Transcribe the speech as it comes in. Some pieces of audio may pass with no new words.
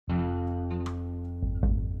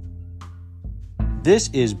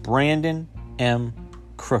This is Brandon M.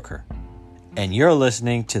 Crooker, and you're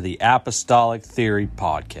listening to the Apostolic Theory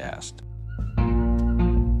Podcast.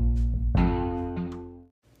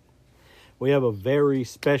 We have a very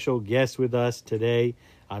special guest with us today.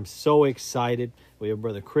 I'm so excited. We have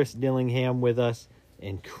Brother Kris Dillingham with us,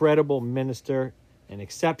 incredible minister, an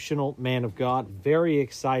exceptional man of God. Very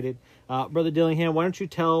excited. Brother Dillingham, why don't you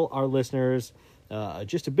tell our listeners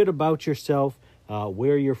just a bit about yourself,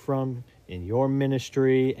 where you're from in your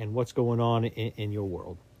ministry, and what's going on in your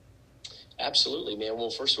world. Absolutely, man. Well,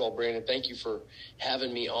 first of all, Brandon, thank you for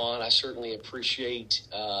having me on. I certainly appreciate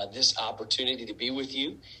this opportunity to be with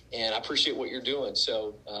you, and I appreciate what you're doing.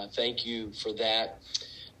 So thank you for that.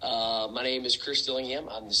 My name is Kris Dillingham.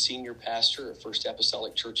 I'm the senior pastor at First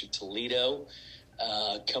Apostolic Church of Teledo,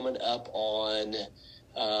 coming up on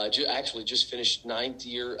actually just finished 9th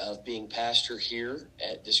year of being pastor here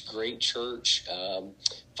at this great church,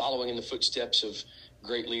 following in the footsteps of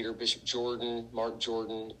great leader Bishop Jordan, Mark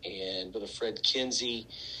Jordan, and Brother Fred Kinsey.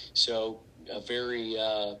 So a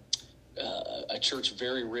church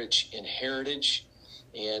very rich in heritage,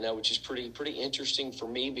 and which is pretty interesting for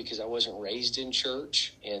me because I wasn't raised in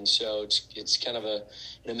church, and so it's kind of an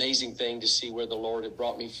amazing thing to see where the Lord had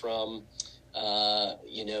brought me from.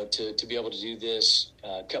 To be able to do this,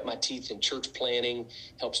 cut my teeth in church planning,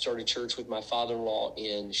 helped start a church with my father-in-law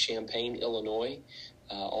in Champaign, Illinois,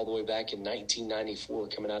 all the way back in 1994,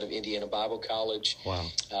 coming out of Indiana Bible College. Wow.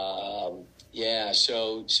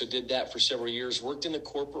 So did that for several years, worked in the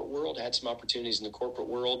corporate world, had some opportunities in the corporate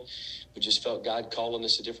world, but just felt God calling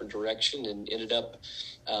us a different direction, and ended up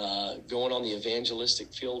going on the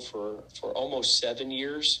evangelistic field for almost 7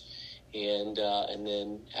 years. And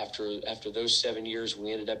then after those 7 years,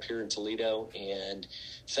 we ended up here in Toledo, and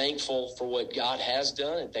thankful for what God has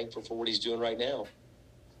done and thankful for what he's doing right now.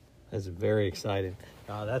 That's very exciting.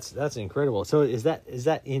 That's incredible. So is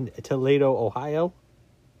that in Toledo, Ohio?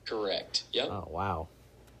 Correct. Yep. Oh, wow.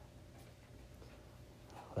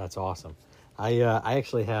 That's awesome. I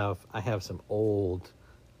actually have some old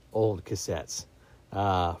cassettes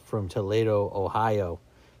from Toledo, Ohio.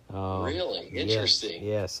 Really? Interesting.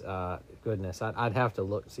 Yes. Goodness. I'd have to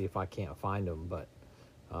look, see if I can't find them, but.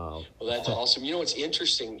 Well, that's awesome. You know, what's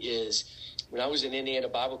interesting is when I was in Indiana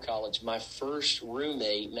Bible College, my first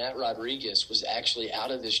roommate, Matt Rodriguez, was actually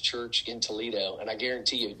out of this church in Toledo. And I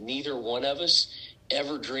guarantee you, neither one of us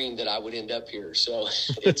ever dreamed that I would end up here. So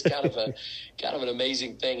it's kind of an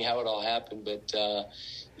amazing thing how it all happened. But,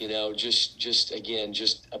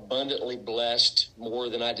 just abundantly blessed, more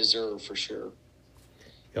than I deserve for sure.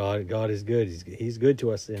 God is good. He's good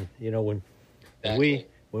to us. And, when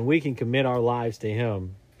we can commit our lives to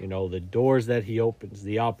him, the doors that he opens,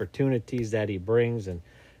 the opportunities that he brings. And,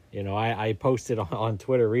 I posted on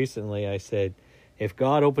Twitter recently, I said, if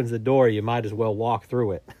God opens the door, you might as well walk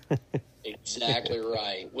through it. Exactly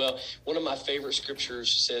right. Well, one of my favorite scriptures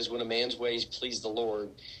says, when a man's ways please the Lord,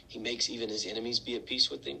 he makes even his enemies be at peace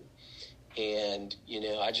with him. And,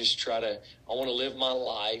 I just I want to live my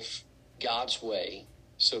life God's way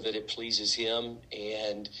so that it pleases him.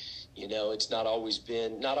 And, it's not always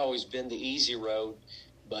been the easy road,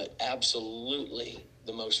 but absolutely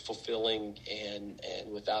the most fulfilling and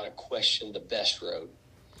without a question, the best road.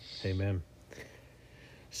 Amen.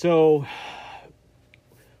 So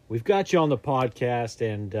we've got you on the podcast,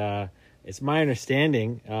 and it's my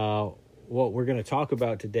understanding what we're going to talk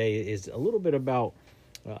about today is a little bit about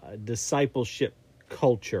discipleship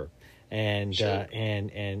culture and Sure.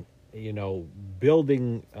 and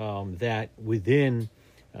building that within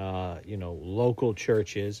local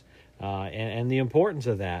churches and the importance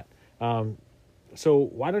of that. So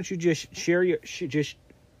why don't you just just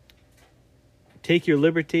take your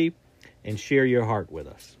liberty and share your heart with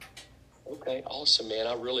us? Okay, awesome, man.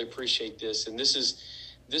 I really appreciate this, and this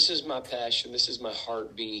is my passion. This is my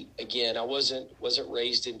heartbeat. Again, I wasn't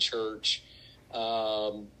raised in church.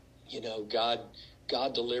 God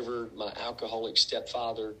delivered my alcoholic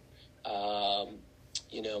stepfather.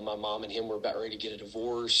 My mom and him were about ready to get a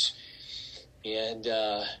divorce, and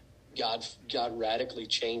God radically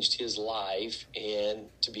changed his life. And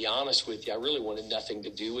to be honest with you, I really wanted nothing to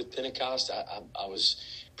do with Pentecost. I was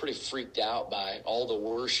pretty freaked out by all the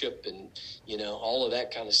worship and, all of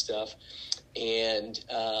that kind of stuff. And,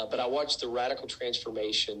 but I watched the radical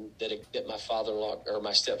transformation that my father-in-law, or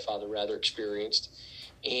my stepfather rather, experienced.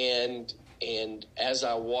 And as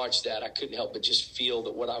I watched that, I couldn't help but just feel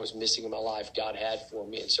that what I was missing in my life, God had for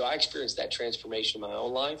me. And so I experienced that transformation in my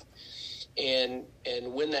own life. And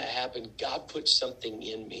when that happened, God put something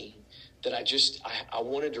in me that I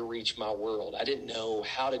wanted to reach my world. I didn't know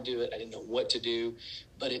how to do it. I didn't know what to do,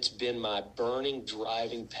 but it's been my burning,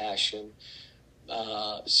 driving passion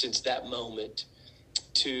since that moment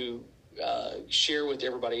to share with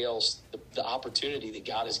everybody else the opportunity that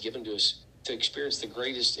God has given to us to experience the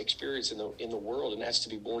greatest experience in the world, and that's to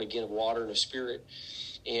be born again of water and of spirit.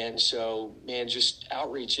 And so, man, just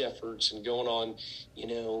outreach efforts and going on,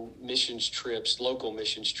 missions trips, local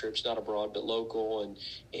missions trips, not abroad, but local,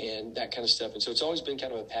 and that kind of stuff. And so it's always been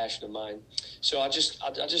kind of a passion of mine. So I just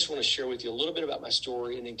want to share with you a little bit about my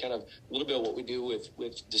story, and then kind of a little bit of what we do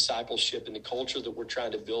with discipleship and the culture that we're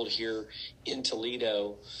trying to build here in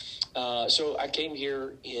Toledo. So I came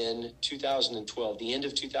here in 2012, the end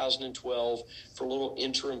of 2012, for a little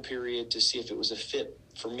interim period to see if it was a fit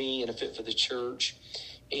for me and a fit for the church.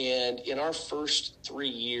 And in our first 3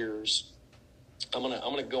 years, I'm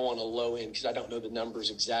gonna go on a low end because I don't know the numbers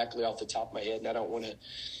exactly off the top of my head, and I don't want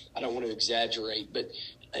to exaggerate. But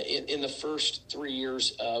in the first 3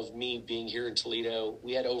 years of me being here in Toledo,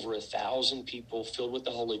 we had over 1,000 people filled with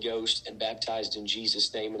the Holy Ghost and baptized in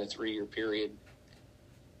Jesus' name in a 3-year period.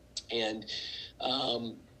 And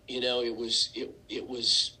it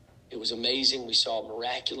was amazing. We saw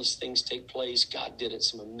miraculous things take place. God did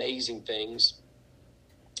some amazing things.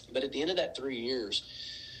 But at the end of that 3 years,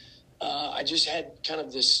 I just had kind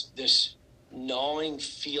of this gnawing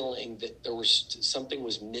feeling that something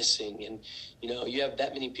was missing. And, you have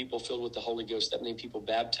that many people filled with the Holy Ghost, that many people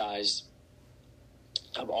baptized.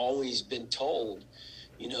 I've always been told,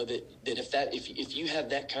 that if you have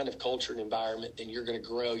that kind of culture and environment, then you're going to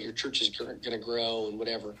grow. Your church is going to grow and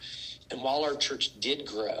whatever. And while our church did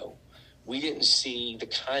grow, we didn't see the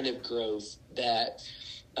kind of growth that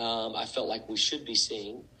I felt like we should be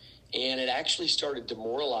seeing. And it actually started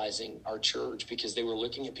demoralizing our church because they were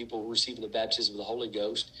looking at people receiving the baptism of the Holy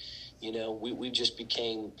Ghost. We just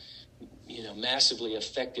became, massively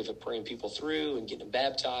effective at praying people through and getting them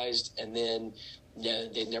baptized. And then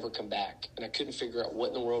they'd never come back. And I couldn't figure out what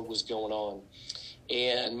in the world was going on.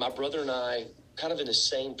 And my brother and I, kind of in the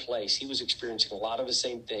same place, he was experiencing a lot of the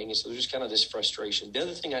same thing. And so there was kind of this frustration. The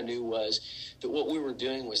other thing I knew was that what we were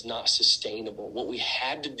doing was not sustainable. What we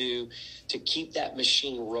had to do to keep that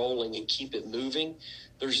machine rolling and keep it moving,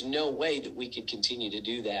 there's no way that we could continue to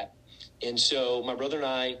do that. And so my brother and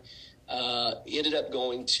I ended up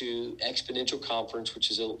going to Exponential Conference,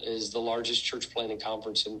 which is the largest church planting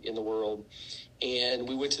conference in the world. And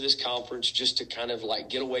we went to this conference just to kind of like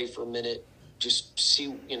get away for a minute, just see,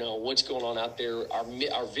 what's going on out there.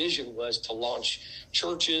 Our vision was to launch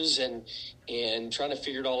churches and trying to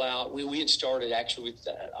figure it all out. We had started, actually,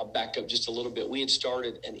 I'll back up just a little bit. We had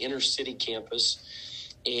started an inner city campus,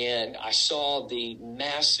 and I saw the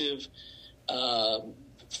massive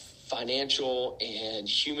financial and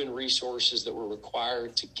human resources that were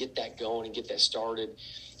required to get that going and get that started.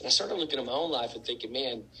 And I started looking at my own life and thinking,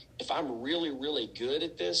 man, if I'm really, really good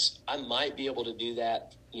at this, I might be able to do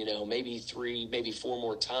that, maybe 3, maybe 4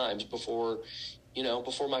 more times before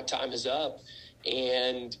my time is up.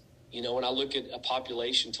 And, when I look at a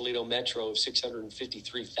population, Toledo Metro, of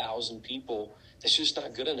 653,000 people, that's just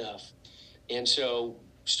not good enough. And so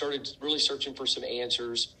started really searching for some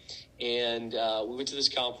answers. And we went to this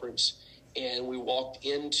conference, and we walked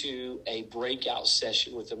into a breakout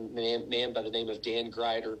session with a man by the name of Dan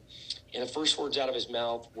Grider. And the first words out of his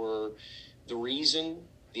mouth were, the reason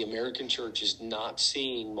the American church is not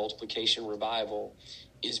seeing multiplication revival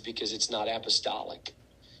is because it's not apostolic.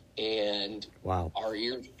 And wow, our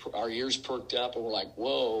ears perked up, and we're like,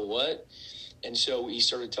 whoa, what? And so he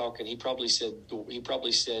started talking. He probably said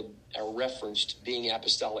or referenced being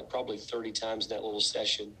apostolic probably 30 times in that little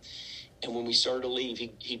session. And when we started to leave,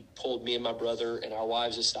 he pulled me and my brother and our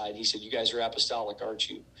wives aside. He said, you guys are apostolic, aren't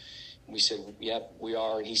you? And we said, yep, we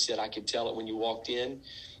are. And he said, I could tell it when you walked in.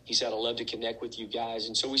 He said, I'd love to connect with you guys.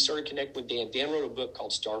 And so we started connecting with Dan. Dan wrote a book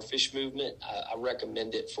called Starfish Movement. I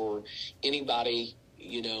recommend it for anybody,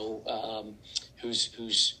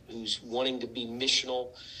 who's wanting to be missional.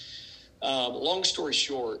 Long story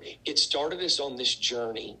short, it started us on this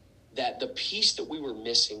journey that the piece that we were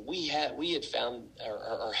missing, we had found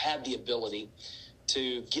or had the ability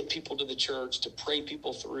to get people to the church, to pray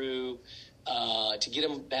people through, to get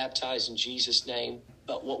them baptized in Jesus' name.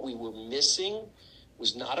 But what we were missing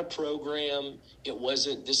was not a program. It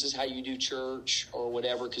wasn't, this is how you do church or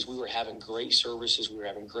whatever, because we were having great services. We were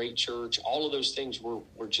having great church. All of those things were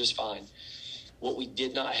just fine. What we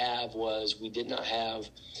did not have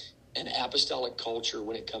an apostolic culture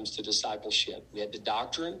when it comes to discipleship. We had the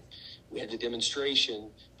doctrine, we had the demonstration,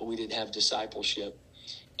 but we didn't have discipleship.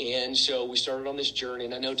 And so we started on this journey,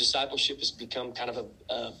 and I know discipleship has become kind of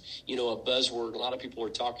a buzzword. A lot of people are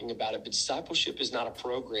talking about it, but discipleship is not a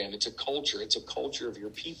program. It's a culture. It's a culture of your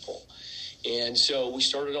people. And so we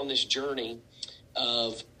started on this journey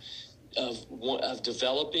of of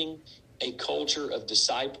developing a culture of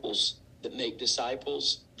disciples that make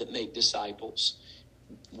disciples that make disciples,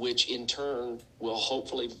 which in turn will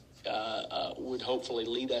hopefully would hopefully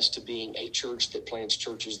lead us to being a church that plants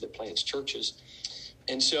churches that plants churches.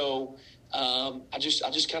 And so I'll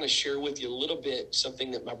just kind of share with you a little bit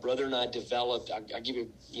something that my brother and I developed. I'll give you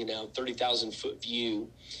 30,000 foot view.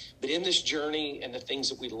 But in this journey and the things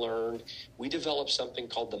that we learned, we developed something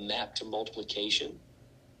called the map to multiplication.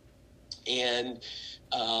 And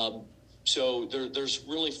so there's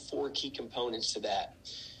really 4 key components to that.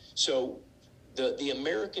 So the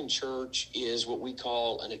American church is what we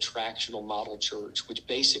call an attractional model church, which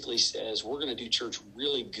basically says we're going to do church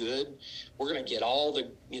really good. We're going to get all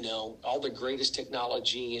the greatest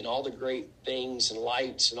technology and all the great things and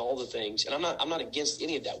lights and all the things. And I'm not against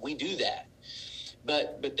any of that. We do that.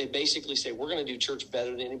 But they basically say we're going to do church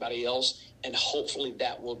better than anybody else, and hopefully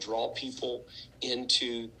that will draw people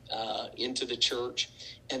into the church.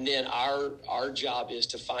 And then our job is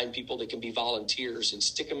to find people that can be volunteers and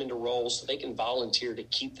stick them into roles so they can volunteer to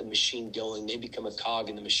keep the machine going. They become a cog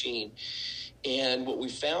in the machine. And what we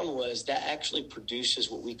found was that actually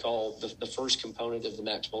produces what we call the first component of the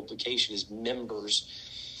max multiplication is members.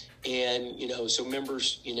 And, so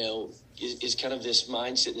members, is kind of this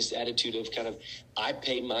mindset, this attitude of kind of, I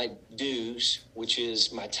pay my dues, which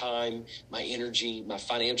is my time, my energy, my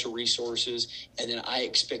financial resources, and then I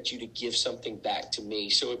expect you to give something back to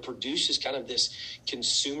me. So it produces kind of this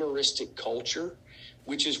consumeristic culture,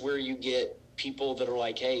 which is where you get people that are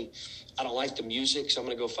like, hey, I don't like the music, so I'm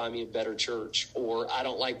going to go find me a better church. Or I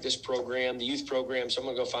don't like this program, the youth program, so I'm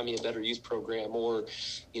going to go find me a better youth program. Or,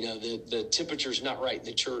 the temperature's not right in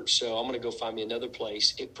the church, so I'm going to go find me another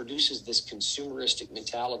place. It produces this consumeristic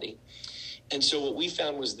mentality. And so what we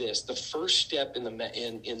found was this: the first step in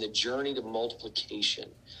the journey to multiplication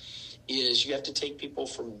is you have to take people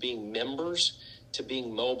from being members to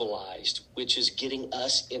being mobilized, which is getting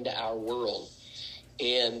us into our world.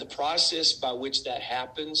 And the process by which that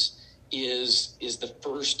happens is the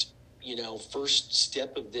first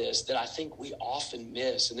step of this that I think we often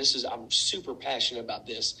miss. And I'm super passionate about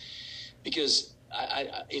this because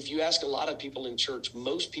if you ask a lot of people in church,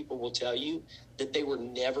 most people will tell you that they were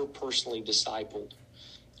never personally discipled.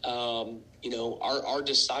 Our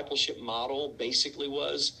discipleship model basically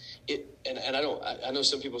was it. And I know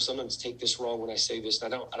some people sometimes take this wrong when I say this,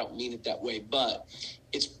 and I don't mean it that way, but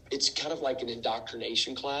it's kind of like an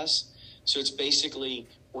indoctrination class. So it's basically,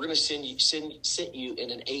 we're going to sit you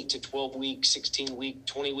in an 8 to 12 week, 16 week,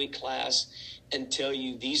 20 week class and tell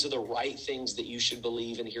you these are the right things that you should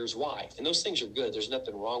believe, and here's why. And those things are good. There's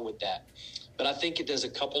nothing wrong with that. But I think it does a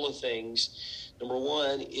couple of things. Number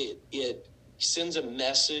one, it sends a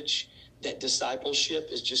message that discipleship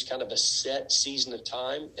is just kind of a set season of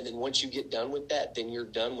time. And then once you get done with that, then you're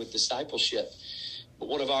done with discipleship. But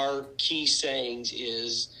one of our key sayings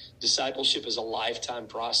is discipleship is a lifetime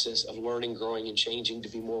process of learning, growing, and changing to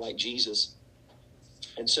be more like Jesus.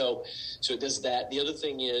 And so it does that. The other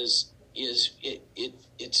thing is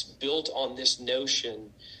it's built on this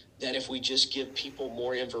notion that if we just give people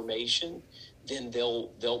more information, then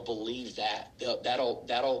they'll believe that.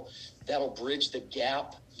 That'll bridge the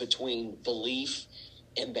gap between belief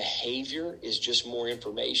and behavior is just more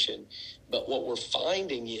information. But what we're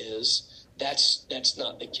finding is that's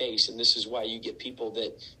not the case. And this is why you get people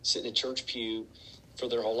that sit in a church pew for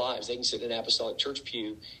their whole lives. They can sit in an apostolic church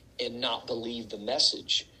pew and not believe the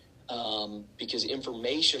message because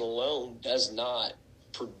information alone does not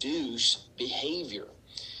produce behavior.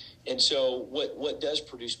 And so what does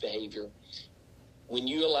produce behavior? When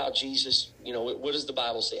you allow Jesus, what does the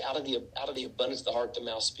Bible say? Out of the abundance of the heart, the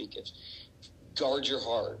mouth speaketh. Guard your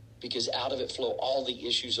heart, because out of it flow all the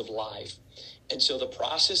issues of life. And so the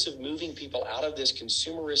process of moving people out of this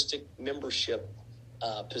consumeristic membership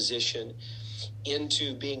position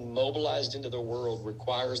into being mobilized into the world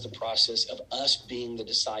requires the process of us being the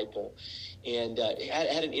disciple. And I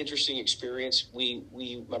had an interesting experience.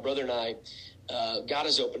 My brother and I, God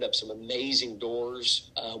has opened up some amazing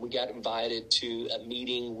doors. We got invited to a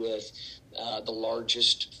meeting with the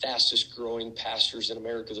largest, fastest growing pastors in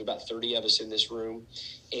America. There's about 30 of us in this room.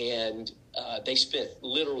 And they spent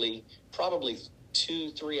literally probably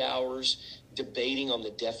 2-3 hours debating on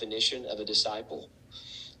the definition of a disciple.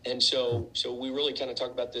 And so we really kind of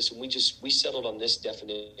talked about this, and we settled on this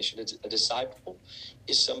definition. It's a disciple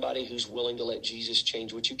is somebody who's willing to let Jesus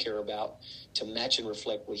change what you care about to match and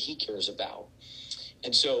reflect what he cares about.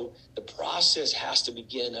 And so the process has to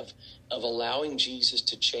begin of allowing Jesus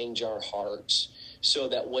to change our hearts so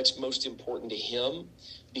that what's most important to him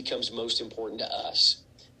becomes most important to us.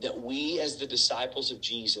 that we as the disciples of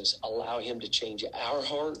Jesus allow him to change our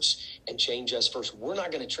hearts and change us first. We're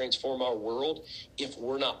not going to transform our world if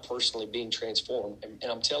we're not personally being transformed. And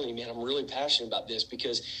I'm telling you, man, I'm really passionate about this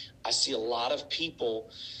because I see a lot of people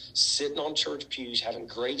sitting on church pews having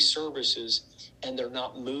great services, and they're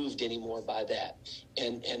not moved anymore by that.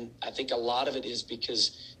 And I think a lot of it is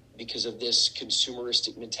because of this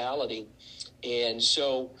consumeristic mentality. And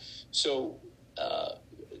so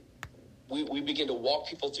we begin to walk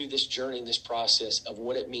people through this journey, this process of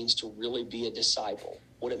what it means to really be a disciple,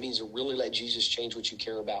 what it means to really let Jesus change what you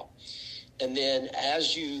care about. And then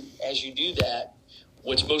as you do that,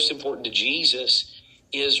 what's most important to Jesus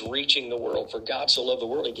is reaching the world. For God so loved the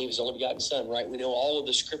world, he gave his only begotten son, right? We know all of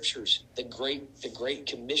the scriptures, the great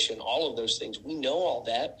commission, all of those things. We know all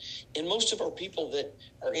that. And most of our people that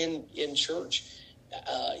are in church,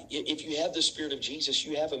 if you have the Spirit of Jesus,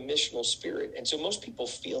 you have a missional spirit. And so most people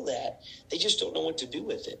feel that. They just don't know what to do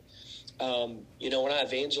with it. When I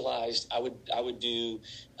evangelized, I would do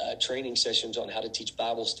training sessions on how to teach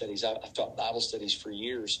Bible studies. I've taught Bible studies for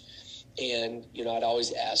years. And, I'd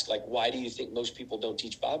always ask, like, why do you think most people don't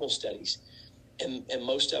teach Bible studies? And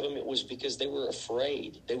most of them, it was because they were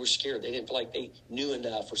afraid. They were scared. They didn't feel like they knew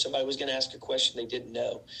enough, or somebody was going to ask a question they didn't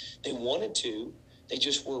know. They wanted to. They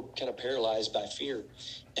just were kind of paralyzed by fear.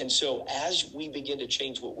 And so as we begin to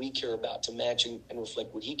change what we care about to match and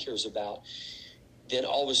reflect what he cares about, then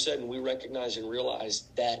all of a sudden we recognize and realize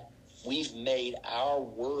that we've made our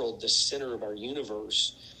world the center of our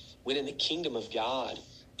universe, when in the kingdom of God,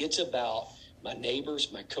 it's about my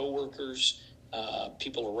neighbors, my coworkers,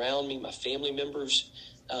 people around me, my family members.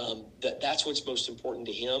 That's what's most important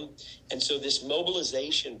to him. And so this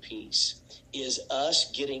mobilization piece is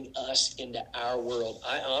us getting us into our world.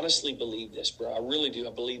 I honestly believe this, bro. I really do.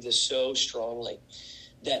 I believe this so strongly,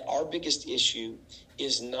 that our biggest issue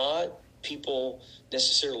is not people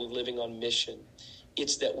necessarily living on mission.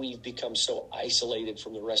 It's that we've become so isolated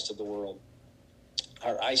from the rest of the world.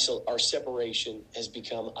 Our separation has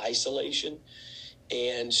become isolation.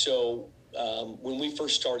 And so when we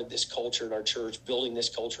first started this culture in our church, building this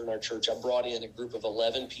culture in our church, I brought in a group of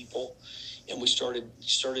 11 people, and we started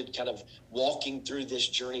kind of walking through this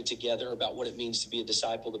journey together about what it means to be a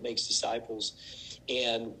disciple that makes disciples.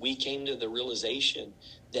 And we came to the realization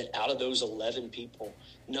that out of those 11 people,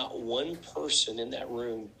 not one person in that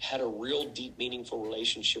room had a real deep, meaningful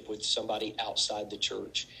relationship with somebody outside the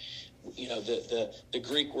church. The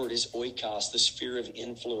Greek word is oikos, the sphere of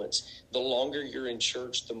influence. The longer you're in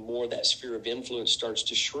church, the more that sphere of influence starts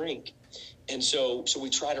to shrink. And so we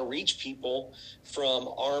try to reach people from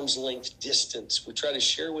arm's length distance. We try to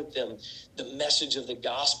share with them the message of the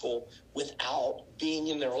gospel without being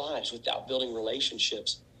in their lives, without building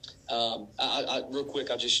relationships. Real quick,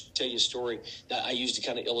 I'll just tell you a story that I used to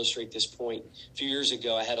kind of illustrate this point. A few years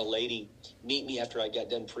ago, I had a lady meet me after I got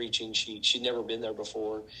done preaching. She'd never been there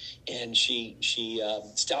before, and she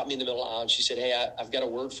stopped me in the middle of the aisle, and she said, "Hey, I've got a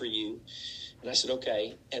word for you." And I said,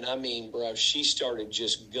 "Okay." And I mean, bro, she started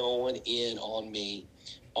just going in on me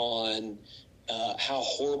on how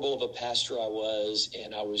horrible of a pastor I was,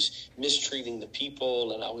 and I was mistreating the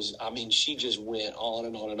people, and she just went on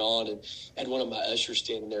and on and on, and had one of my ushers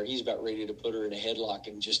standing there. He's about ready to put her in a headlock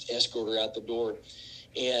and just escort her out the door.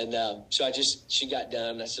 And so she got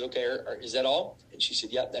done, and I said, "Okay, is that all?" And she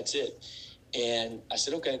said, "Yep, that's it." And I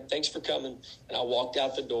said, "Okay, thanks for coming." And I walked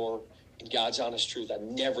out the door, and God's honest truth, I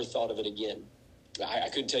never thought of it again. I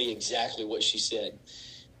couldn't tell you exactly what she said.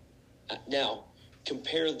 Now,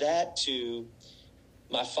 compare that to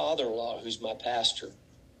my father-in-law, who's my pastor.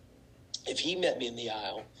 If he met me in the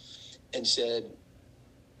aisle and said,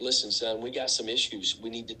 "Listen, son, we got some issues we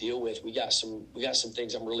need to deal with. We got some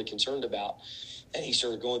things I'm really concerned about," and he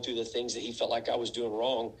started going through the things that he felt like I was doing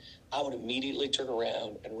wrong, I would immediately turn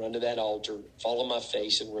around and run to that altar, fall on my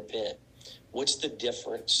face, and repent. What's the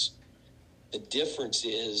difference? The difference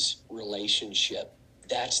is relationship.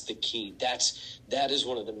 That's the key. That is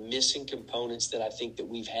one of the missing components that I think that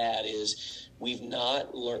we've had is we've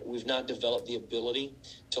not developed the ability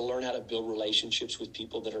to learn how to build relationships with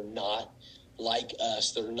people that are not like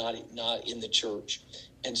us, that are not in the church.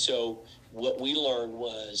 And so what we learned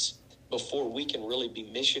was, before we can really be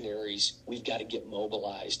missionaries, we've got to get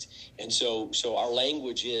mobilized. And so our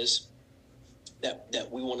language is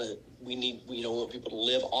that we want people to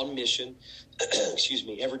live on mission,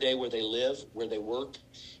 every day, where they live, where they work,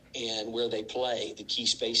 and where they play, the key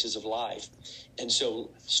spaces of life. And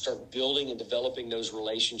so start building and developing those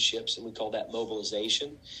relationships, and we call that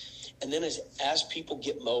mobilization. And then as people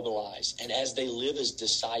get mobilized and as they live as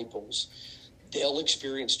disciples, they'll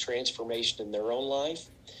experience transformation in their own life.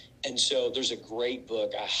 And so there's a great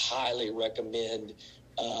book I highly recommend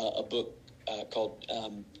a book called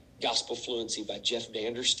Gospel Fluency by Jeff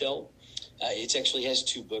Vanderstelt. It actually has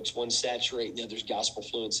two books, one Saturate and the other's Gospel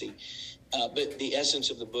Fluency. But the essence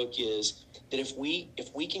of the book is that if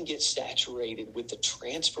we can get saturated with the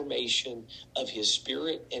transformation of his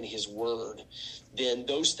Spirit and his Word, then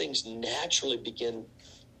those things naturally begin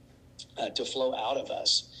to flow out of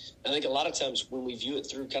us. I think a lot of times when we view it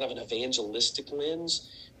through kind of an evangelistic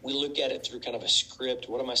lens, we look at it through kind of a script.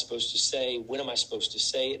 What am I supposed to say? When am I supposed to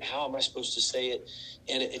say it? How am I supposed to say it?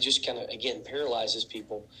 And it just kind of, again, paralyzes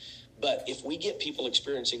people. But if we get people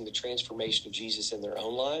experiencing the transformation of Jesus in their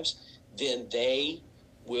own lives, then they'll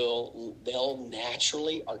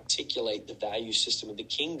naturally articulate the value system of the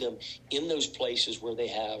kingdom in those places where they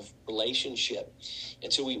have relationship.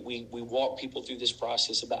 And so we walk people through this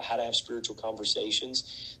process about how to have spiritual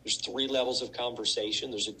conversations. There's 3 levels of conversation.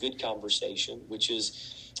 There's a good conversation, which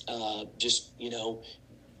is just,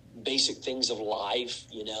 basic things of life,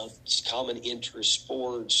 common interests,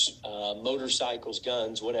 sports, motorcycles,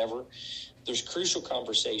 guns, whatever. There's crucial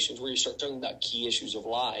conversations where you start talking about key issues of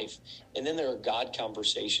life. And then there are God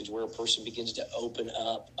conversations where a person begins to open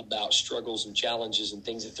up about struggles and challenges and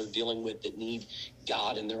things that they're dealing with that need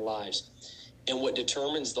God in their lives. And what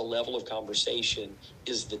determines the level of conversation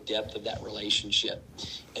is the depth of that relationship.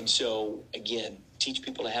 And so, again, teach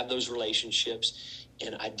people to have those relationships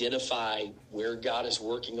and identify where God is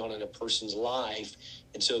working on in a person's life.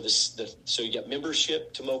 And so so you got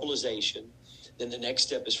membership to mobilization. Then the next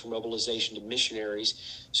step is from mobilization to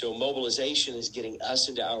missionaries. So mobilization is getting us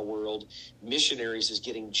into our world. Missionaries is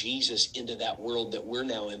getting Jesus into that world that we're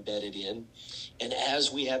now embedded in. And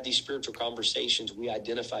as we have these spiritual conversations, we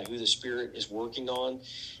identify who the Spirit is working on,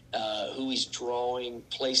 who he's drawing,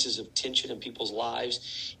 places of tension in people's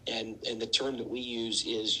lives. And the term that we use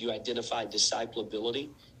is you identify disciplability.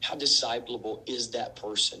 How disciplable is that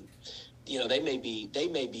person? They may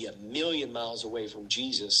be a million miles away from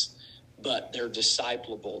Jesus, but they're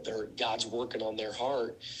disciplable. God's working on their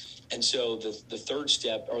heart. And so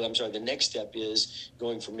the next step is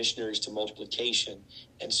going from missionaries to multiplication.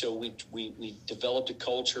 And so we developed a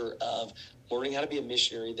culture of learning how to be a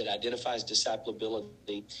missionary that identifies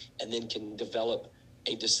disciplability and then can develop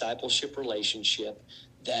a discipleship relationship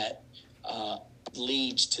that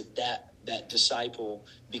leads to that disciple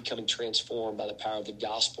becoming transformed by the power of the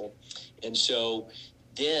gospel. And so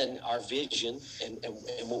then our vision and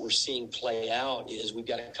what we're seeing play out is we've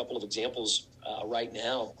got a couple of examples right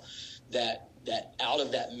now that out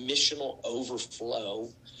of that missional overflow,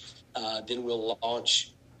 then we'll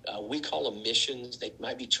launch, we call them missions. They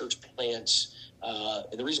might be church plants.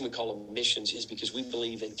 And the reason we call them missions is because we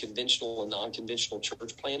believe in conventional and non-conventional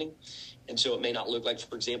church planting. And so it may not look like,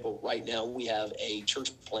 for example, right now we have a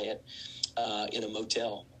church plant in a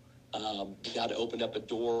motel. God opened up a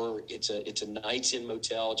door. It's a nights in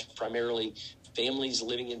motel. It's primarily families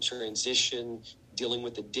living in transition, dealing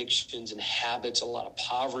with addictions and habits, a lot of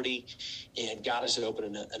poverty. And God has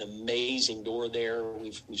opened an amazing door there.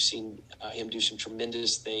 We've seen him do some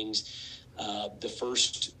tremendous things. The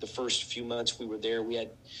first few months we were there, we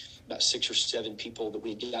had about 6 or 7 people that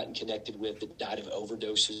we had gotten connected with that died of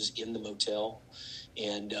overdoses in the motel.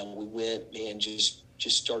 And we went,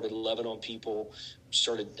 just started loving on people,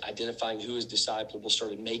 started identifying who is disciplable,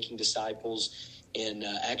 started making disciples. And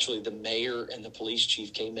actually the mayor and the police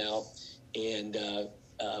chief came out and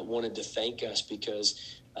wanted to thank us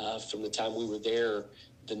because from the time we were there,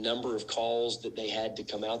 the number of calls that they had to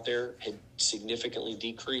come out there had significantly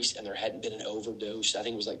decreased, and there hadn't been an overdose. I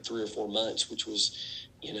think it was like 3 or 4 months, which was,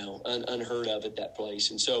 unheard of at that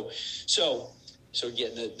place. And so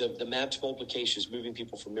again, the map to multiplication is moving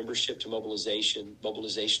people from membership to mobilization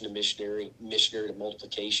to missionary to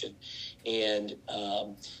multiplication. And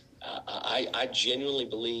I genuinely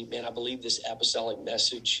believe, I believe this apostolic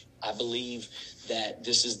message. I believe that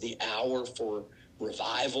this is the hour for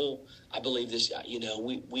revival. I believe this,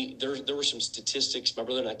 there were some statistics. My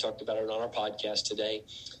brother and I talked about it on our podcast today.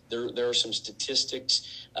 There are some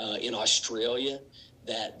statistics in Australia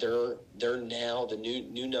that they're now, the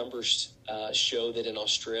new numbers show that in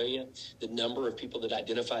Australia, the number of people that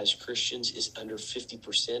identify as Christians is under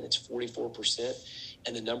 50%. It's 44%.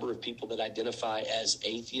 And the number of people that identify as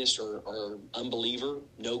atheist or unbeliever,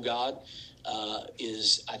 no God,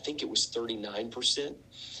 is, I think it was 39%.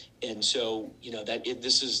 And so,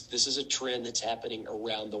 this is a trend that's happening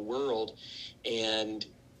around the world. And,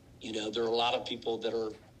 there are a lot of people that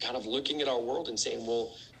are kind of looking at our world and saying,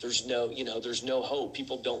 well, there's no hope.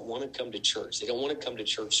 People don't want to come to church. They don't want to come to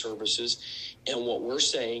church services. And what we're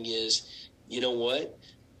saying is, you know what?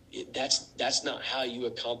 that's not how you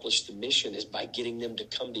accomplish the mission, is by getting them to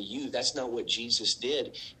come to you. That's not what Jesus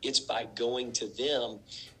did. It's by going to them.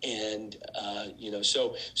 And,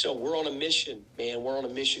 so we're on a mission, man. We're on a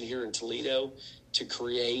mission here in Toledo to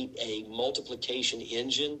create a multiplication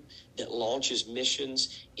engine that launches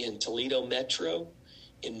missions in Toledo Metro,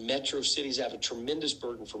 in metro cities. I have a tremendous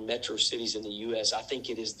burden for metro cities in the U.S. I think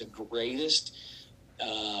it is the greatest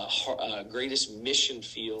mission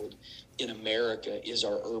field in America is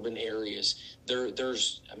our urban areas.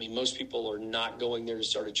 Most people are not going there to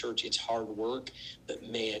start a church. It's hard work, but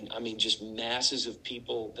man, just masses of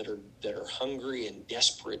people that are hungry and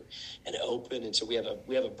desperate and open. And so we have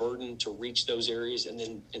a burden to reach those areas, and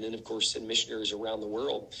then of course send missionaries around the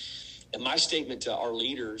world. And my statement to our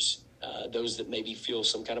leaders, those that maybe feel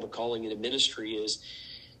some kind of a calling in a ministry, is,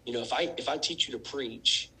 if I teach you to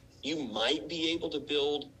preach, you might be able to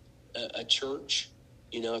build a church.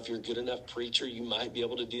 If you're a good enough preacher, you might be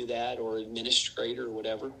able to do that, or administrator or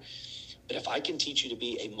whatever. But if I can teach you to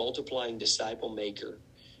be a multiplying disciple maker,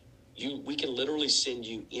 we can literally send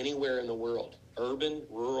you anywhere in the world, urban,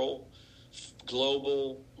 rural,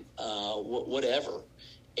 global, whatever.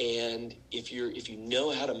 And if you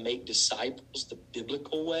know how to make disciples the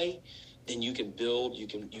biblical way, then you can build, you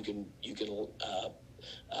can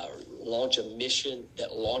launch a mission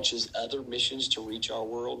that launches other missions to reach our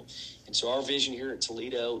world. And so our vision here at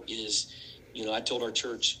Toledo is, I told our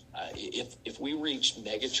church, if we reach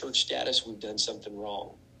mega church status, we've done something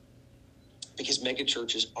wrong, because mega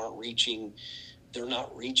churches they're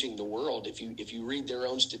not reaching the world. If you read their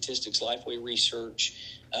own statistics, Lifeway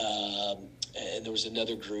Research, and there was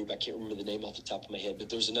another group, I can't remember the name off the top of my head, but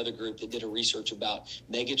there's another group that did a research about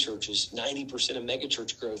mega churches. 90% of mega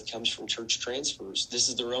church growth comes from church transfers. This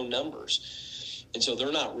is their own numbers. And so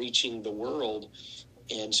they're not reaching the world.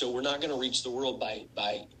 And so we're not going to reach the world by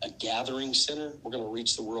a gathering center. We're going to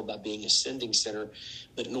reach the world by being a sending center.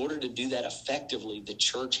 But in order to do that effectively, the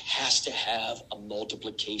church has to have a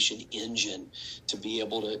multiplication engine to be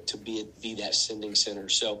able to be that sending center.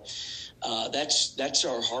 So that's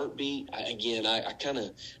our heartbeat. I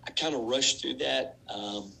kind of rushed through that.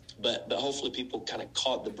 But hopefully people kind of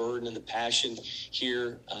caught the burden and the passion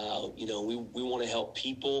here. We want to help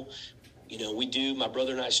people. My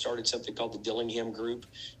brother and I started something called the Dillingham Group.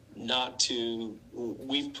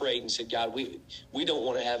 We've prayed and said, God, we don't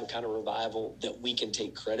want to have a kind of revival that we can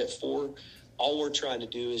take credit for. All we're trying to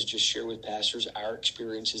do is just share with pastors our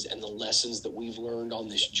experiences and the lessons that we've learned on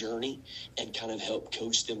this journey, and kind of help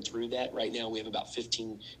coach them through that. Right now we have about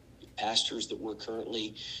 15 pastors that we're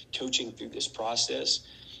currently coaching through this process.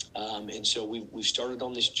 And so we've started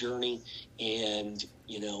on this journey, and,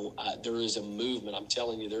 there is a movement. I'm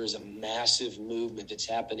telling you, there is a massive movement that's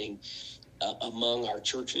happening among our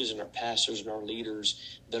churches and our pastors and our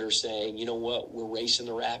leaders that are saying, you know what, we're racing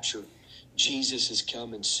the rapture. Jesus is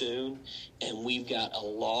coming soon, and we've got a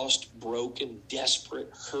lost, broken,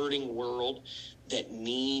 desperate, hurting world that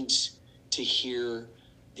needs to hear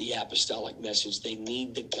the apostolic message. They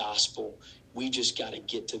need the gospel. We just got to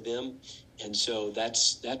get to them. And so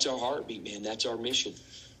that's our heartbeat, man. That's our mission.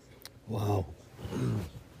 Wow.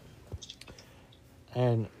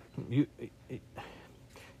 And you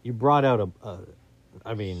brought out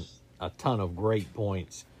a ton of great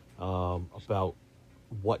points about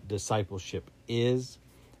what discipleship is,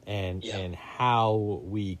 and how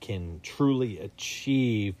we can truly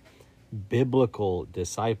achieve biblical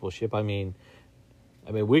discipleship. We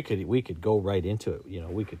could go right into it.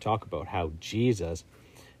 We could talk about how Jesus,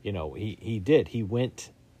 he went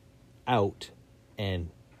out and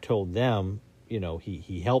told them,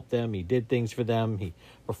 he helped them, he did things for them, he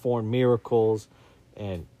performed miracles,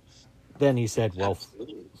 and then he said, well,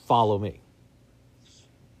 follow me.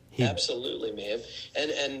 Absolutely, man.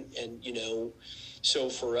 And so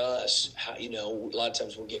for us, a lot of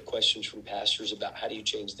times we'll get questions from pastors about how do you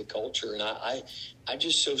change the culture? And I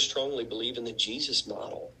just so strongly believe in the Jesus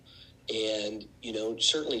model. And,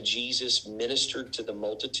 certainly Jesus ministered to the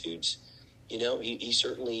multitudes. He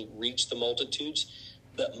certainly reached the multitudes.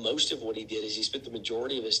 But most of what he did is he spent the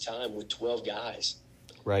majority of his time with 12 guys.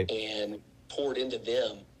 Right. And poured into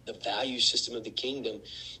them the value system of the kingdom.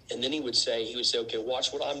 And then he would say, okay,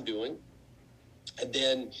 watch what I'm doing. And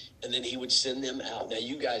then he would send them out. Now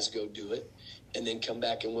you guys go do it, and then come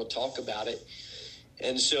back and we'll talk about it.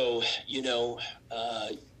 And so,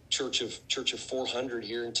 church of 400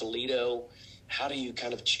 here in Toledo, how do you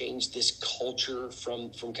kind of change this culture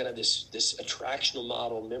from kind of this attractional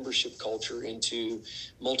model membership culture into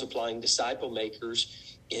multiplying disciple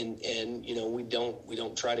makers? And we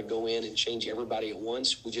don't try to go in and change everybody at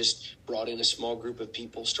once. We just brought in a small group of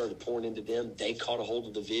people, started pouring into them. They caught a hold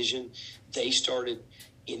of the vision. They started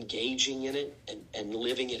engaging in it and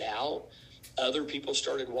living it out, other people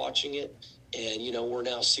started watching it. And, we're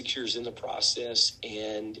now 6 years in the process.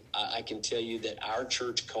 And I can tell you that our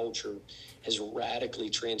church culture has radically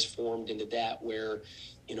transformed into that where,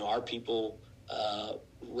 our people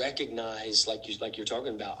recognize, like you're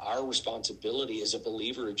talking about, our responsibility as a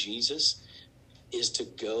believer of Jesus is to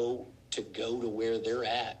go to where they're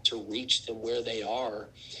at, to reach them where they are,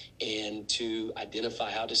 and to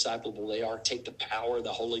identify how disciplable they are, take the power of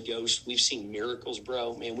the Holy Ghost. We've seen miracles,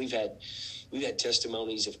 bro. Man, we've had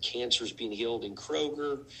testimonies of cancers being healed in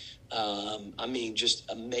Kroger. Just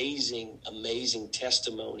amazing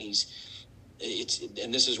testimonies.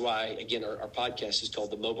 And this is why, again, our podcast is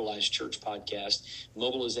called the Mobilized Church Podcast.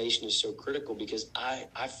 Mobilization is so critical because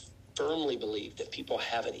I firmly believe that people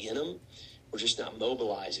have it in them. We're just not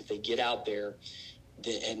mobilized. If they get out there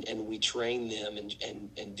and we train them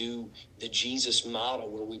and do the Jesus model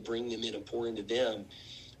where we bring them in and pour into them,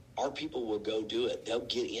 our people will go do it. They'll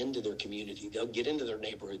get into their community. They'll get into their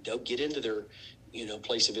neighborhood. They'll get into their,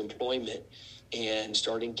 place of employment and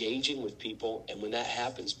start engaging with people. And when that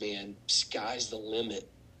happens, man, sky's the limit.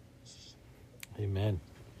 Amen.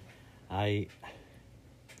 It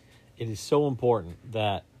is so important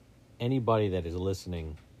that anybody that is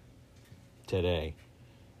listening today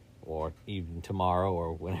or even tomorrow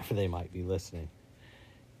or whenever they might be listening,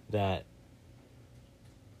 that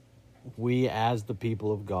we as the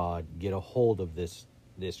people of God get a hold of this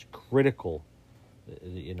critical,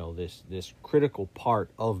 this critical part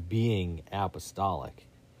of being apostolic.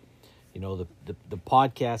 The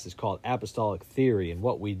podcast is called Apostolic Theory, and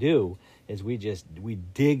what we do is we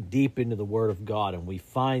dig deep into the Word of God and we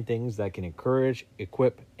find things that can encourage,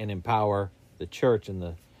 equip, and empower the church in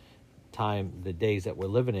the days that we're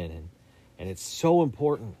living in. And it's so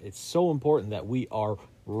important. It's so important that we are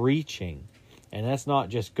reaching. And that's not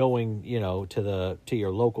just going, to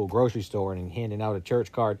your local grocery store and handing out a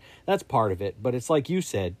church card. That's part of it. But it's like you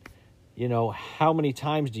said, how many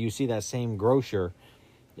times do you see that same grocer,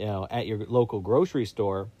 at your local grocery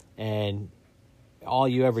store, and all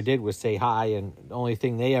you ever did was say hi, and the only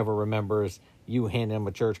thing they ever remember is you handing them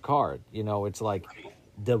a church card. It's like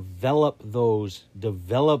develop those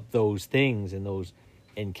things and those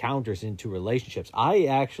encounters into relationships. I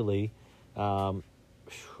actually,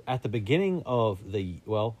 at the beginning of the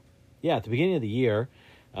year,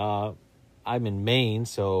 I'm in Maine,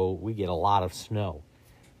 so we get a lot of snow.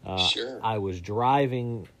 Sure. I was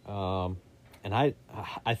driving, and I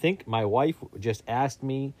think my wife just asked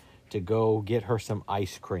me to go get her some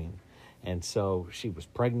ice cream. And so she was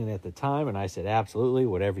pregnant at the time, and I said, absolutely,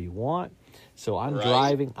 whatever you want. So I'm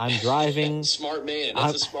driving. Smart man.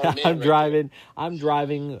 That's a smart man. I'm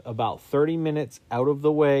driving about 30 minutes out of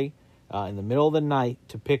the way in the middle of the night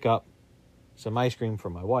to pick up some ice cream for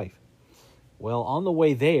my wife. Well, on the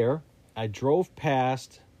way there, I drove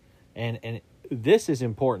past, and this is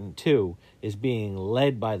important too, is being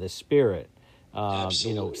led by the Spirit.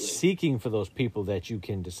 Seeking for those people that you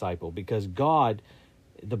can disciple, because God,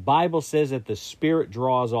 the Bible says that the Spirit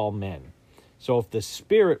draws all men. So if the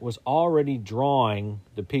Spirit was already drawing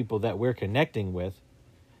the people that we're connecting with,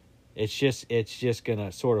 it's just going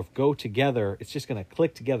to sort of go together. It's just going to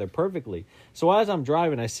click together perfectly. So as I'm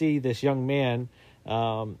driving, I see this young man,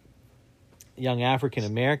 young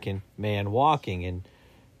African-American man walking. And,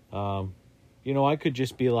 I could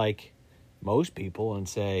just be like most people and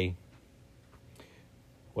say,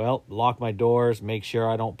 well, lock my doors, make sure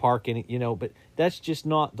I don't park any, but that's just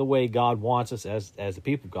not the way God wants us as the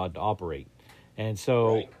people of God to operate. And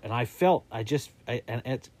so, right. And I felt,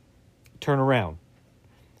 turn around.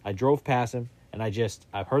 I drove past him, and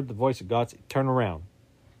I heard the voice of God say, turn around.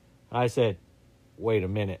 I said, wait a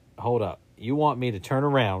minute, hold up. You want me to turn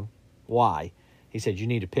around? Why? He said, you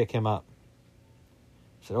need to pick him up.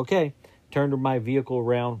 I said, okay. Turned my vehicle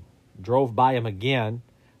around, drove by him again,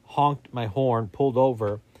 honked my horn, pulled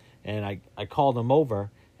over, and I called him over,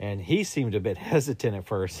 and he seemed a bit hesitant at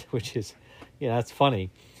first, which is, that's funny.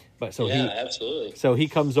 But absolutely. So he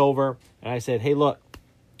comes over, and I said, hey, look,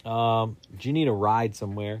 do you need a ride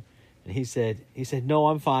somewhere? And he said, no,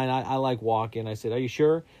 I'm fine. I like walking. I said, are you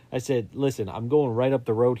sure? I said, listen, I'm going right up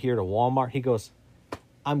the road here to Walmart. He goes,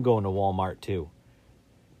 I'm going to Walmart too.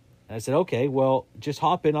 And I said, okay, well, just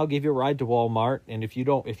hop in. I'll give you a ride to Walmart. And if you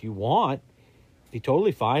want, be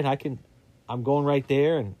totally fine. I'm going right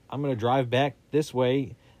there, and I'm going to drive back this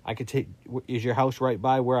way. I could take. Is your house right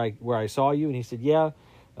by where I saw you? And he said, yeah.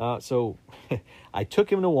 So I took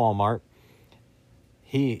him to Walmart.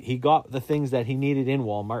 He got the things that he needed in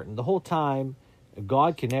Walmart, and the whole time, a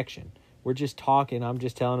God connection. We're just talking. I'm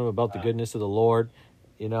just telling him about the goodness of the Lord.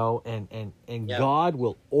 and God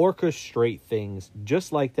will orchestrate things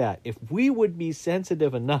just like that. If we would be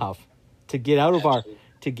sensitive enough to get out of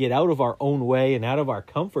our own way and out of our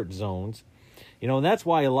comfort zones, and that's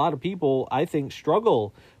why a lot of people, I think,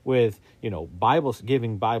 struggle with,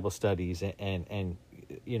 giving Bible studies and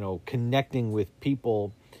connecting with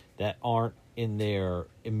people that aren't in their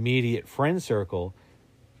immediate friend circle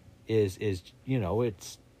is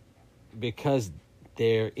it's because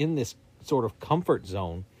they're in this sort of comfort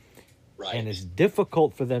zone, right? And it's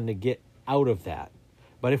difficult for them to get out of that.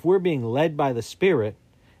 But if we're being led by the Spirit,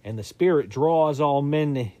 and the Spirit draws all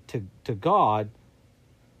men to God,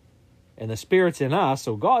 and the Spirit's in us,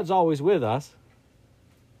 so God's always with us,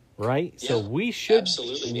 right? Yeah, so we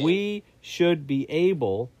should be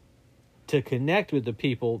able to connect with the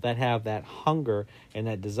people that have that hunger and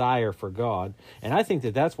that desire for God. And I think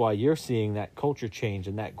that's why you're seeing that culture change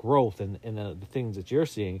and that growth and the things that you're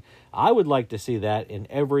seeing. I would like to see that in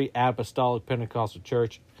every apostolic Pentecostal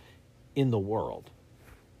church in the world.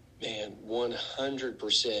 Man,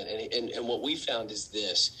 100%. And what we found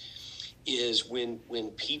is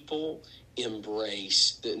when people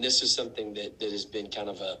embrace, and this is something that has been kind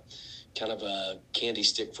of a candy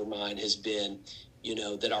stick for mine, has been,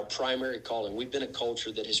 that our primary calling, we've been a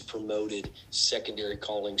culture that has promoted secondary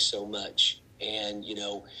calling so much. And, you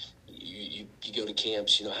go to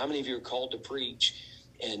camps, how many of you are called to preach?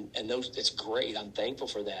 And those, it's great. I'm thankful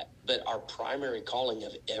for that. But our primary calling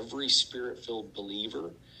of every Spirit-filled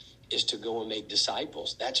believer is to go and make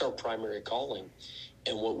disciples. That's our primary calling.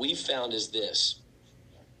 And what we found is that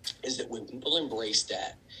when people embrace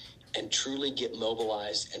that and truly get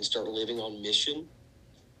mobilized and start living on mission,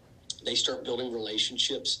 they start building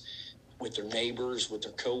relationships with their neighbors, with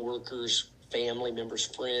their coworkers, family members,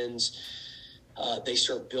 friends. They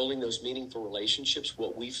start building those meaningful relationships.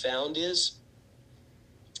 What we found is,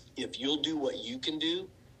 if you'll do what you can do,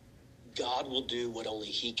 God will do what only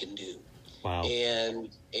He can do. Wow.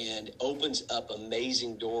 And opens up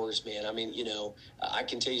amazing doors, man. I mean, I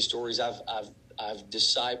can tell you stories. I've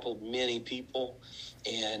discipled many people,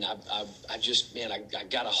 and I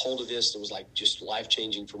got a hold of this. It was like just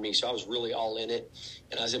life-changing for me. So I was really all in it.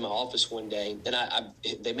 And I was in my office one day, and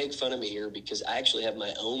they make fun of me here because I actually have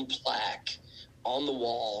my own plaque on the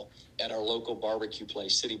wall at our local barbecue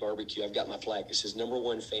place, City Barbecue. I've got my plaque. It says,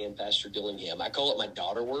 "#1 fan, Pastor Dillingham." I call it my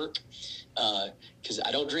daughter work because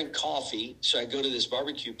I don't drink coffee. So I go to this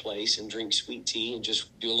barbecue place and drink sweet tea and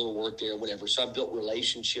just do a little work there and whatever. So I built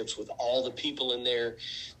relationships with all the people in there.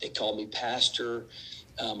 They call me pastor,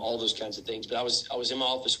 all those kinds of things. But I was in my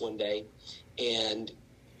office one day, and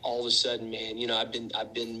all of a sudden, man,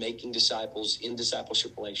 I've been making disciples in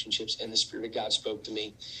discipleship relationships, and the Spirit of God spoke to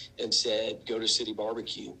me and said, "Go to City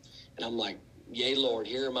Barbecue." And I'm like, "Yay, Lord,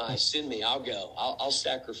 here am I. Send me. I'll go. I'll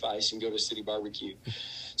sacrifice and go to City Barbecue."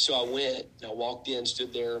 So I went, and I walked in,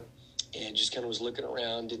 stood there, and just kind of was looking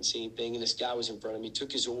around, didn't see anything. And this guy was in front of me,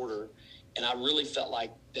 took his order, and I really felt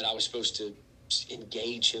like that I was supposed to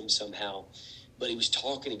engage him somehow. But he was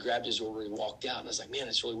talking, he grabbed his order, he walked out, and I was like, man,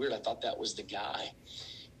 it's really weird. I thought that was the guy.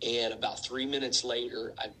 And about 3 minutes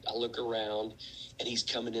later, I look around, and he's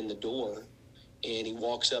coming in the door, and he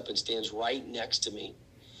walks up and stands right next to me.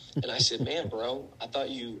 And I said, "Man, bro, I thought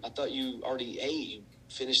you already ate. You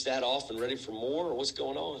finished that off and ready for more, or what's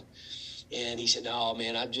going on?" And he said, "No,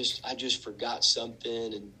 man, I just forgot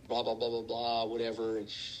something," and blah, blah, blah, blah, blah, whatever. And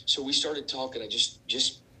so we started talking. I just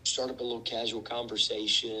started up a little casual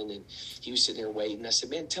conversation, and he was sitting there waiting. I said,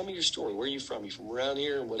 "Man, tell me your story. Where are you from? You from around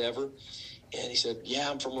here and whatever?" And he said,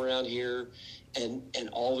 "Yeah, I'm from around here." And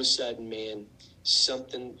all of a sudden, man,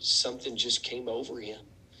 something just came over him.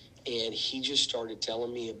 And he just started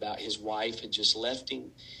telling me about his wife had just left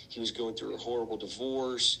him. He was going through a horrible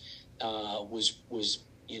divorce, was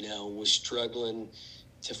struggling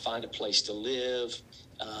to find a place to live,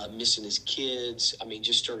 missing his kids. I mean,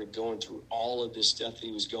 just started going through all of this stuff that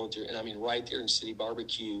he was going through. And I mean, right there in City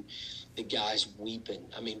Barbecue, the guy's weeping.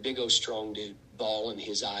 I mean, big old strong dude, bawling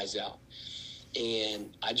his eyes out.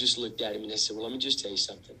 And I just looked at him and I said, "Well, let me just tell you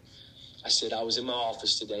something." I said, "I was in my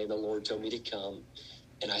office today and the Lord told me to come."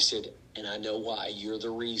 And I said, "And I know why. You're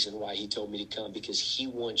the reason why He told me to come, because He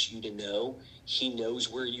wants you to know He knows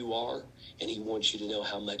where you are, and He wants you to know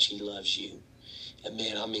how much He loves you." And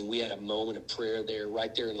man, I mean, we had a moment of prayer there,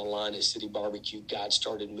 right there in the line at City Barbecue. God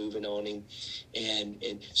started moving on him.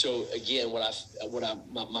 And so again,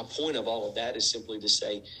 my point of all of that is simply to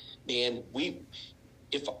say, man,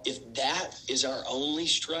 if that is our only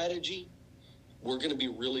strategy, we're going to be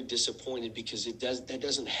really disappointed, because that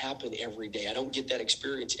doesn't happen every day. I don't get that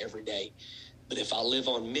experience every day. But if I live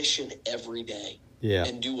on mission every day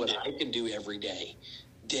and do what I can do every day,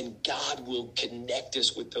 then God will connect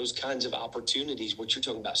us with those kinds of opportunities. What you're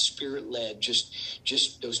talking about, spirit-led,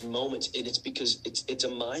 just those moments. And it's because it's a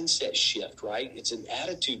mindset shift, right? It's an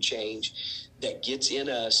attitude change that gets in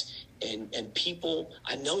us. And people,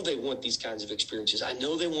 I know they want these kinds of experiences. I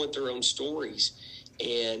know they want their own stories.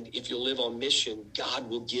 And if you live on mission, God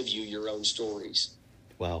will give you your own stories.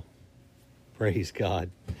 Wow. Praise God.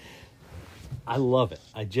 I love it.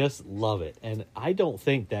 I just love it. And I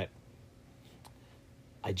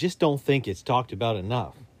just don't think it's talked about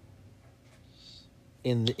enough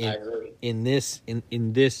in this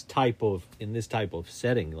type of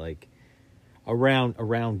setting, like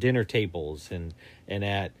around dinner tables and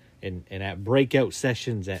at breakout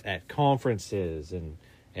sessions at conferences and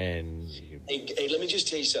Hey, let me just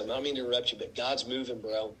tell you something. I don't mean to interrupt you, but God's moving,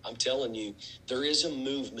 bro. I'm telling you, there is a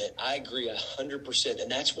movement. I agree 100%. And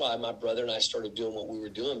that's why my brother and I started doing what we were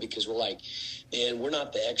doing, because we're like, man, we're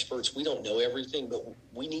not the experts. We don't know everything, but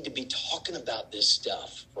we need to be talking about this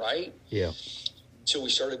stuff, right? Yeah. So we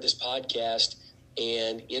started this podcast,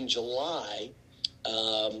 and in July,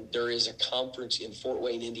 there is a conference in Fort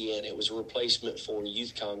Wayne, Indiana. It was a replacement for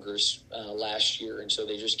Youth Congress last year, and so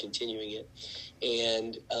they're just continuing it.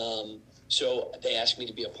 And so they asked me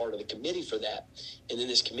to be a part of the committee for that. And in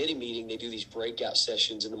this committee meeting, they do these breakout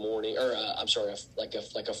sessions in the morning, or like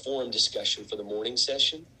a forum discussion for the morning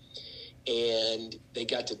session. And they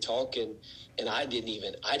got to talking, and I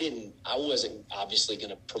wasn't obviously going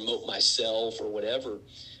to promote myself or whatever,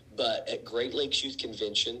 but at Great Lakes Youth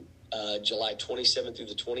Convention, July 27th through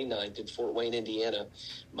the 29th in Fort Wayne, Indiana,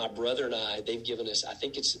 my brother and I, they've given us, I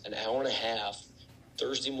think it's an hour and a half,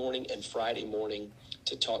 Thursday morning and Friday morning,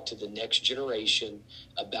 to talk to the next generation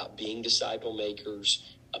about being disciple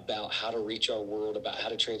makers, about how to reach our world, about how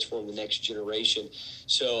to transform the next generation.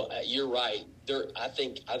 So you're right. I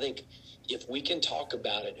think if we can talk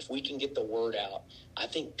about it, if we can get the word out, I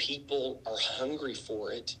think people are hungry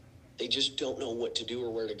for it. They just don't know what to do or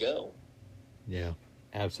where to go. Yeah,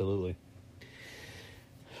 absolutely.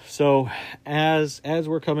 So as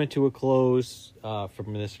we're coming to a close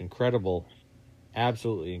from this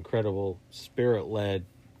absolutely incredible spirit-led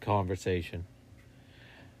conversation,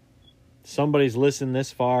 somebody's listened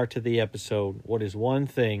this far to the episode. What is one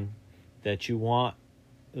thing that you want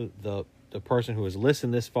the person who has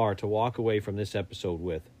listened this far to walk away from this episode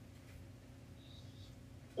with?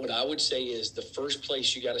 What I would say is the first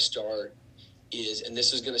place you got to start is, and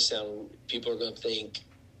this is going to sound, people are going to think,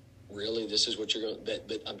 really, this is what you're going to,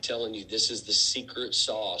 but I'm telling you, this is the secret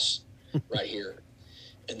sauce right here.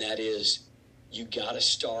 And that is, you got to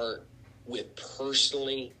start with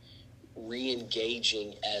personally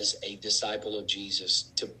re-engaging as a disciple of Jesus,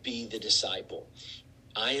 to be the disciple.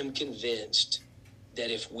 I am convinced that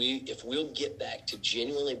if we'll get back to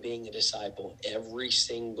genuinely being a disciple every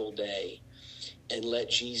single day and let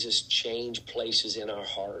Jesus change places in our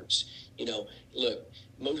hearts. Look,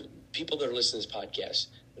 most people that are listening to this podcast,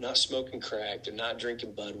 they're not smoking crack, they're not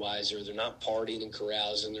drinking Budweiser, they're not partying and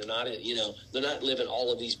carousing, they're not living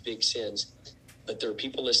all of these big sins. But there are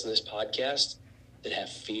people listening to this podcast that have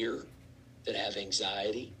fear, that have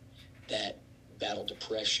anxiety, that battle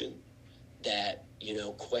depression, that,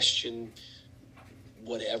 question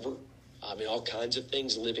whatever. All kinds of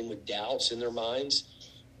things, living with doubts in their minds.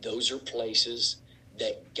 Those are places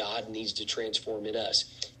that God needs to transform in us.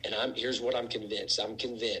 And here's what I'm convinced. I'm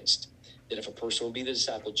convinced that if a person will be the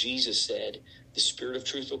disciple, Jesus said, the Spirit of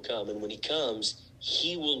truth will come. And when he comes,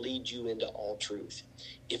 he will lead you into all truth.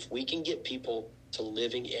 If we can get people to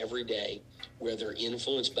living every day where they're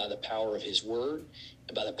influenced by the power of his word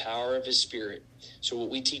and by the power of his Spirit. So what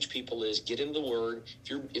we teach people is get into the word.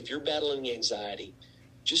 If you're battling anxiety,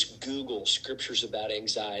 just Google scriptures about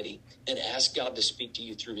anxiety and ask God to speak to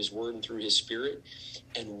you through his word and through his Spirit,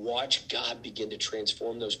 and watch God begin to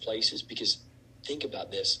transform those places. Because think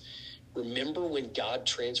about this. Remember when God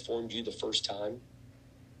transformed you the first time?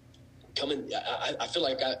 I feel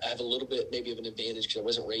like I have a little bit maybe of an advantage because I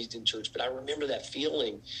wasn't raised in church, but I remember that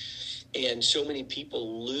feeling. And so many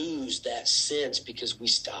people lose that sense because we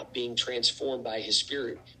stop being transformed by his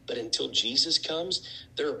Spirit. But until Jesus comes,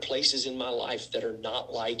 there are places in my life that are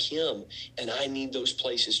not like him, and I need those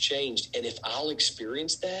places changed. And if I'll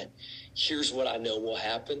experience that, here's what I know will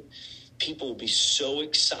happen. People will be so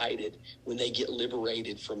excited when they get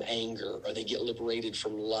liberated from anger, or they get liberated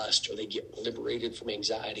from lust, or they get liberated from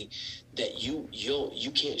anxiety, that you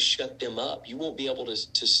can't shut them up. You won't be able to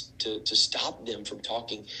stop them from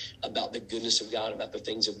talking about the goodness of God, about the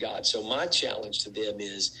things of God. So my challenge to them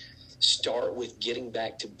is start with getting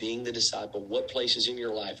back to being the disciple. What places in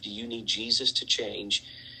your life do you need Jesus to change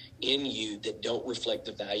in you that don't reflect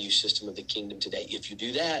the value system of the kingdom today? If you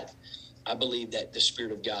do that, I believe that the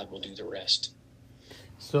Spirit of God will do the rest.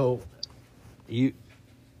 So you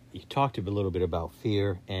talked a little bit about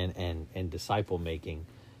fear and disciple making.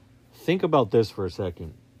 Think about this for a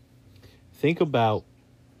second. Think about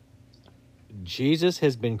Jesus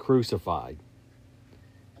has been crucified.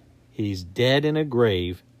 He's dead in a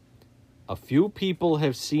grave. A few people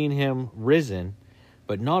have seen him risen,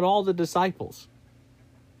 but not all the disciples.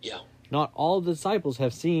 Yeah. Not all the disciples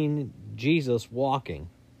have seen Jesus walking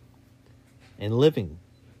and living.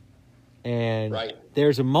 And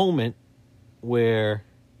there's a moment where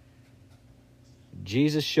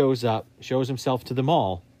Jesus shows up, shows himself to them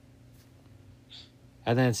all,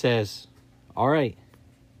 and then says, all right,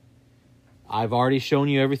 I've already shown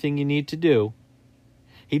you everything you need to do.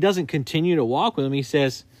 He doesn't continue to walk with them. He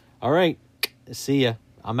says, all right, see ya,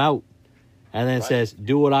 I'm out. And then says,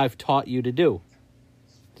 do what I've taught you to do.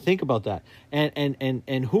 Think about that.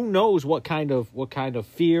 And who knows what kind of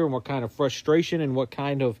fear and what kind of frustration and what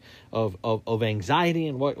kind of anxiety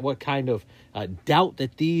and what kind of doubt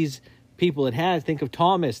that these people had. Think of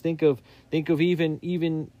Thomas. Think of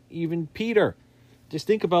even Peter. Just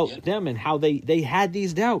think about them and how they had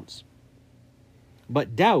these doubts.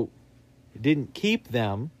 But doubt didn't keep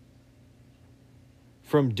them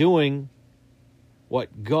from doing what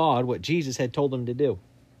Jesus had told them to do.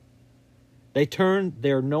 They turned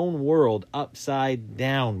their known world upside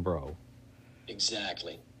down, bro.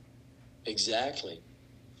 Exactly.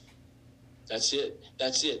 That's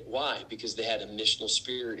it. Why? Because they had a missional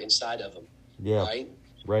spirit inside of them. Yeah.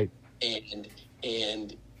 Right. And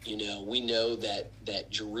we know that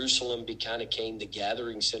Jerusalem became the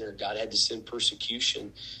gathering center. God had to send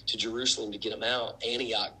persecution to Jerusalem to get them out.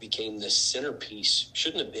 Antioch became the centerpiece.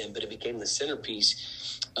 Shouldn't have been, but it became the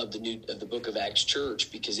centerpiece of the Book of Acts church,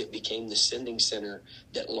 because it became the sending center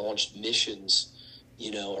that launched missions,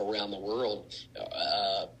 around the world.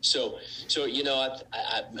 So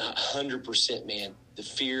I 100%, man, the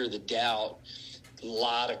fear, the doubt, a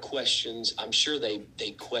lot of questions. I'm sure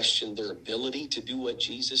they questioned their ability to do what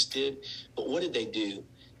Jesus did. But what did they do?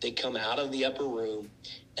 They come out of the upper room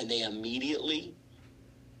and they immediately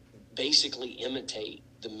basically imitate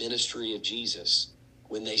the ministry of Jesus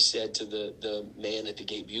when they said to the man at the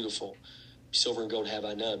gate, beautiful, silver and gold have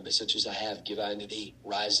I none, but such as I have give I unto thee.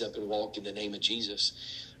 Rise up and walk in the name of Jesus.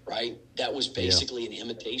 Right? That was basically an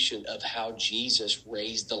imitation of how Jesus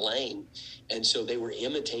raised the lame. And so they were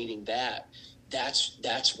imitating that.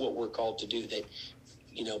 That's what we're called to do. That,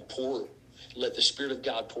 let the Spirit of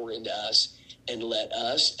God pour into us, and let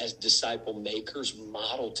us as disciple makers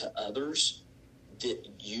model to others that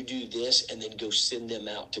you do this, and then go send them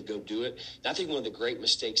out to go do it. And I think one of the great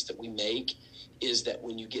mistakes that we make is that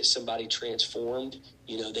when you get somebody transformed,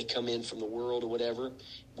 they come in from the world or whatever,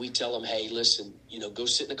 we tell them, hey, listen, go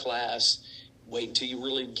sit in a class, wait until you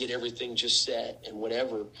really get everything just set and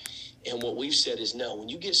whatever. And what we've said is, no, when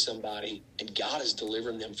you get somebody and God is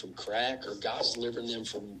delivering them from crack, or God's delivering them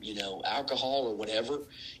from, alcohol or whatever,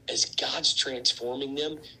 as God's transforming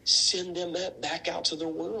them, send them back out to their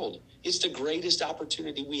world. It's the greatest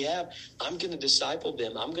opportunity we have. I'm going to disciple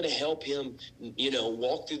them. I'm going to help him,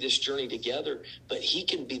 walk through this journey together. But he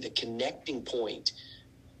can be the connecting point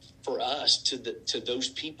for us to those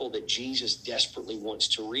people that Jesus desperately wants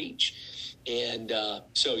to reach. And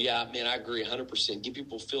so, man, I agree 100%. Get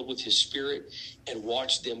people filled with his Spirit and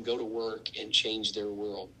watch them go to work and change their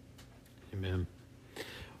world. Amen.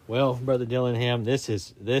 Well, Brother Dillingham, this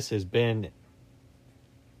has been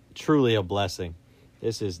truly a blessing.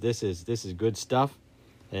 This is good stuff,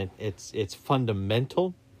 and it's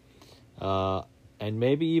fundamental, and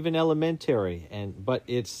maybe even elementary, but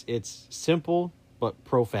it's simple but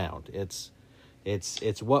profound. It's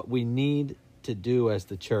what we need to do as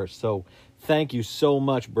the church. So thank you so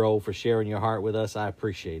much, bro, for sharing your heart with us. I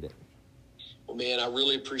appreciate it. Well, man, I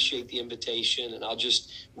really appreciate the invitation. And I'll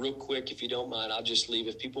just, real quick, if you don't mind, I'll just leave.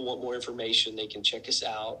 If people want more information, they can check us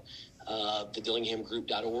out,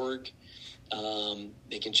 thedillinghamgroup.org.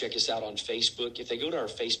 They can check us out on Facebook. If they go to our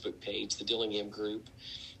Facebook page, the Dillingham Group,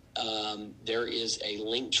 there is a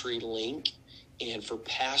Linktree link. And for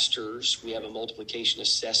pastors, we have a multiplication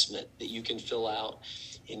assessment that you can fill out.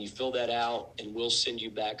 And you fill that out, and we'll send you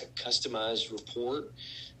back a customized report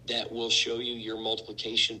that will show you your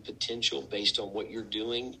multiplication potential based on what you're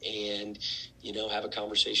doing, and, have a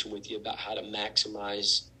conversation with you about how to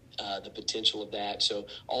maximize the potential of that. So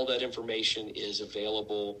all that information is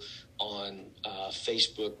available on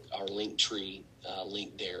Facebook, our Linktree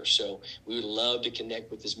link there. So we would love to connect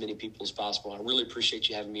with as many people as possible. I really appreciate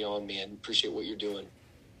you having me on, man. Appreciate what you're doing.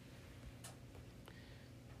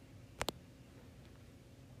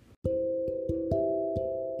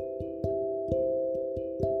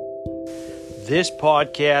 This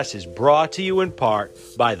podcast is brought to you in part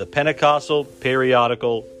by the Pentecostal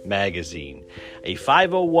Periodical Magazine, a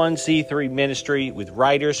 501c3 ministry with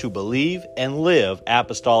writers who believe and live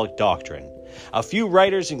apostolic doctrine. A few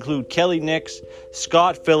writers include Kelly Nix,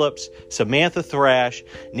 Scott Phillips, Samantha Thrash,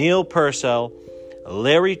 Neil Purcell,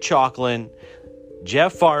 Larry Chalklin,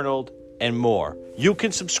 Jeff Arnold, and more. You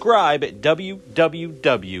can subscribe at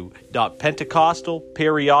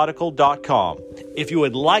www.pentecostalperiodical.com. If you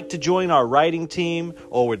would like to join our writing team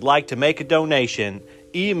or would like to make a donation,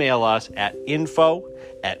 email us at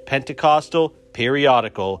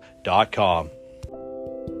info@pentecostalperiodical.com.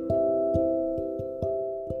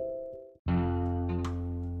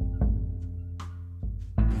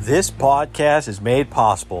 This podcast is made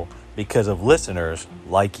possible because of listeners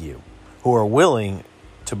like you who are willing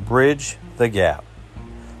to bridge the gap.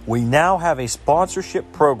 We now have a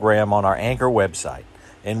sponsorship program on our Anchor website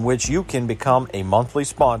in which you can become a monthly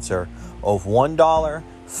sponsor of $1,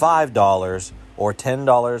 $5, or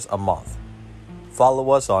 $10 a month. Follow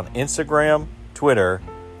us on Instagram, Twitter,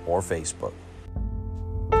 or Facebook.